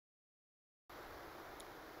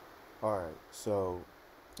Alright, so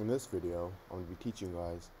in this video, I'm going to be teaching you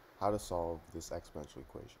guys how to solve this exponential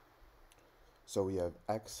equation. So we have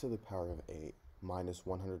x to the power of 8 minus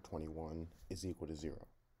 121 is equal to 0.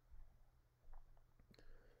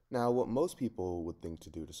 Now, what most people would think to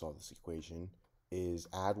do to solve this equation is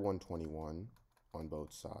add 121 on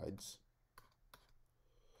both sides.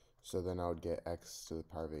 So then I would get x to the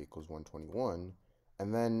power of 8 equals 121.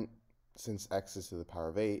 And then, since x is to the power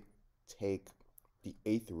of 8, take the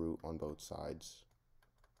 8th root on both sides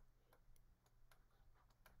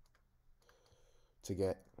to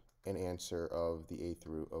get an answer of the 8th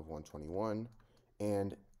root of 121.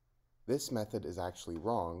 And this method is actually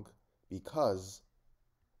wrong because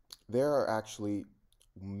there are actually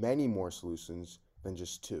many more solutions than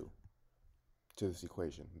just 2 to this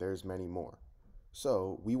equation. There's many more.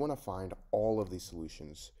 So we want to find all of these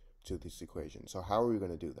solutions to this equation. So how are we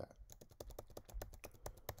going to do that?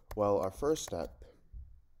 Well, our first step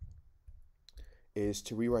is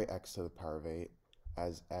to rewrite x to the power of 8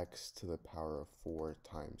 as x to the power of 4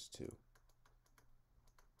 times 2.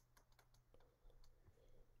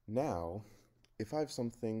 Now, if I have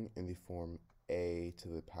something in the form a to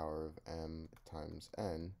the power of m times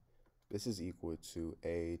n, this is equal to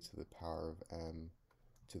a to the power of m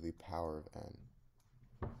to the power of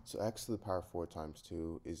n. So x to the power of 4 times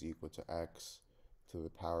 2 is equal to x to the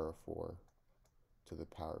power of 4 to the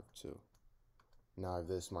power of 2. Now I have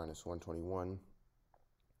this minus 121,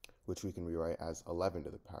 which we can rewrite as 11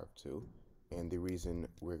 to the power of 2. And the reason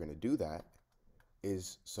we're going to do that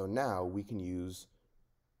is so now we can use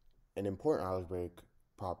an important algebraic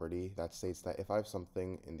property that states that if I have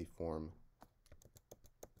something in the form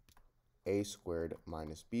a squared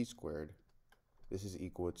minus b squared, this is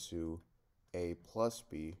equal to a plus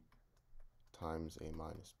b times a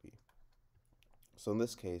minus b. So in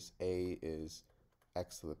this case, a is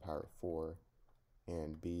x to the power of 4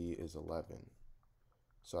 and b is 11.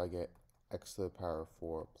 So I get x to the power of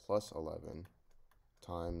 4 plus 11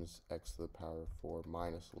 times x to the power of 4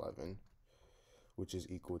 minus 11, which is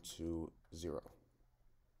equal to 0.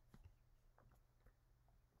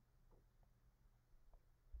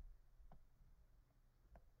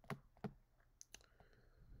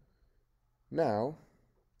 Now,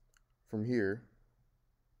 from here,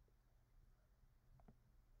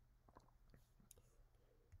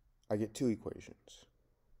 I get two equations.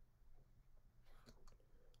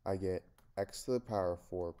 I get x to the power of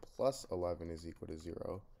 4 plus 11 is equal to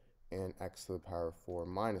 0, and x to the power of 4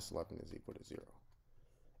 minus 11 is equal to 0.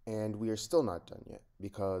 And we are still not done yet,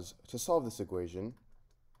 because to solve this equation,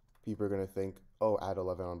 people are going to think, oh, add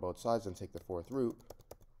 11 on both sides and take the 4th root.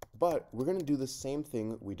 But we're going to do the same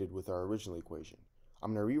thing we did with our original equation.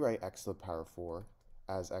 I'm going to rewrite x to the power of 4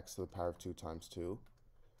 as x to the power of 2 times 2.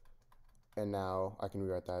 And now I can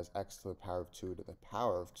rewrite that as x to the power of 2 to the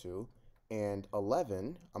power of 2. And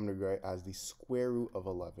 11, I'm going to rewrite as the square root of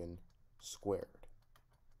 11 squared.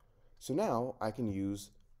 So now I can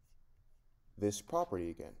use this property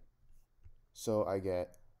again. So I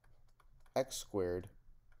get x squared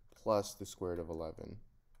plus the square root of 11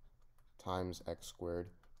 times x squared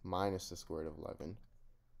minus the square root of 11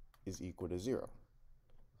 is equal to 0.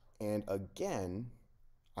 And again,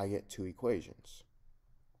 I get two equations.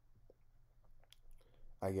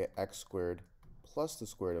 I get x squared plus the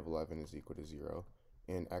square root of 11 is equal to 0,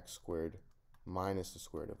 and x squared minus the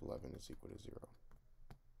square root of 11 is equal to 0.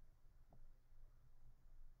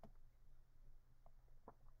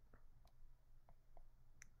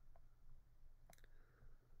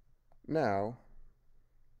 Now,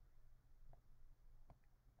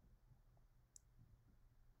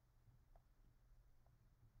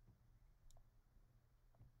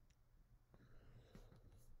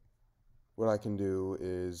 what I can do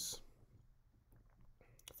is,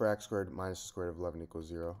 for x squared minus the square root of 11 equals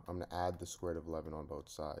 0, I'm going to add the square root of 11 on both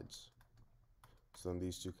sides. So then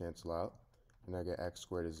these two cancel out, and I get x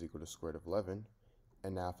squared is equal to square root of 11.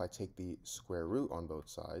 And now if I take the square root on both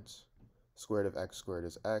sides, square root of x squared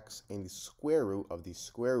is x, and the square root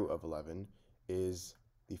of 11 is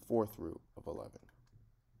the 4th root of 11.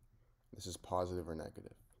 This is positive or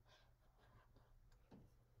negative.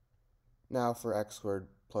 Now for x squared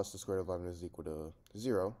plus the square root of 11 is equal to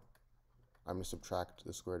 0, I'm going to subtract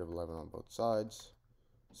the square root of 11 on both sides.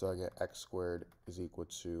 So I get x squared is equal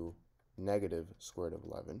to negative square root of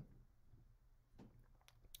 11.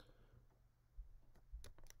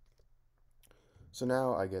 So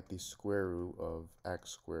now I get the square root of x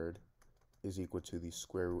squared is equal to the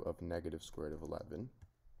square root of negative square root of 11.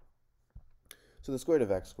 So the square root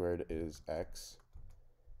of x squared is x.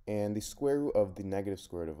 And the square root of the negative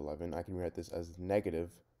square root of 11, I can write this as negative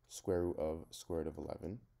square root of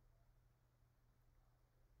 11.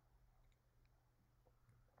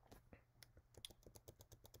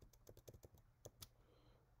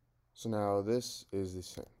 So now this is the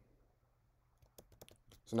same.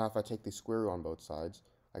 So now if I take the square root on both sides,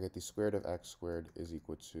 I get the square root of x squared is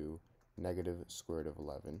equal to negative square root of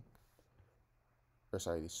 11. Or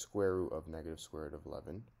sorry, the square root of negative square root of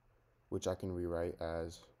 11, which I can rewrite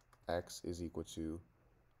as x is equal to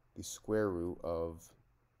the square root of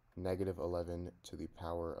negative 11 to the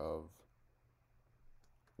power of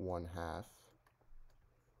 1/2,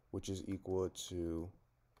 which is equal to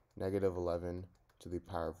negative 11 to the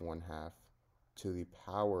power of 1/2 to the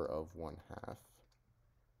power of 1/2.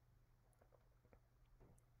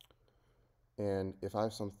 And if I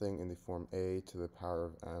have something in the form a to the power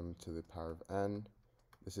of m to the power of n,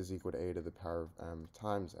 this is equal to a to the power of m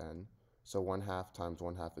times n. So 1/2 times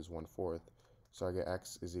 1/2 is 1/4. So I get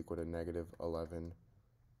x is equal to negative 11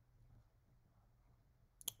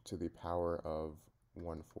 to the power of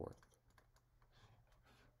 1/4.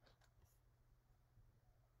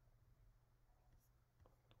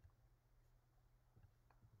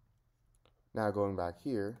 Now going back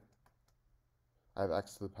here, I have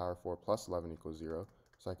x to the power 4 plus 11 equals 0.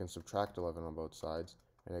 So I can subtract 11 on both sides,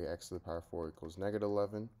 and I get x to the power 4 equals negative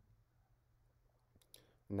 11.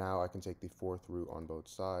 Now I can take the fourth root on both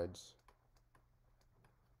sides.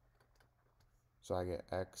 So I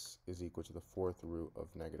get x is equal to the fourth root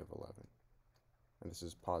of negative 11. And this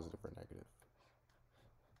is positive or negative.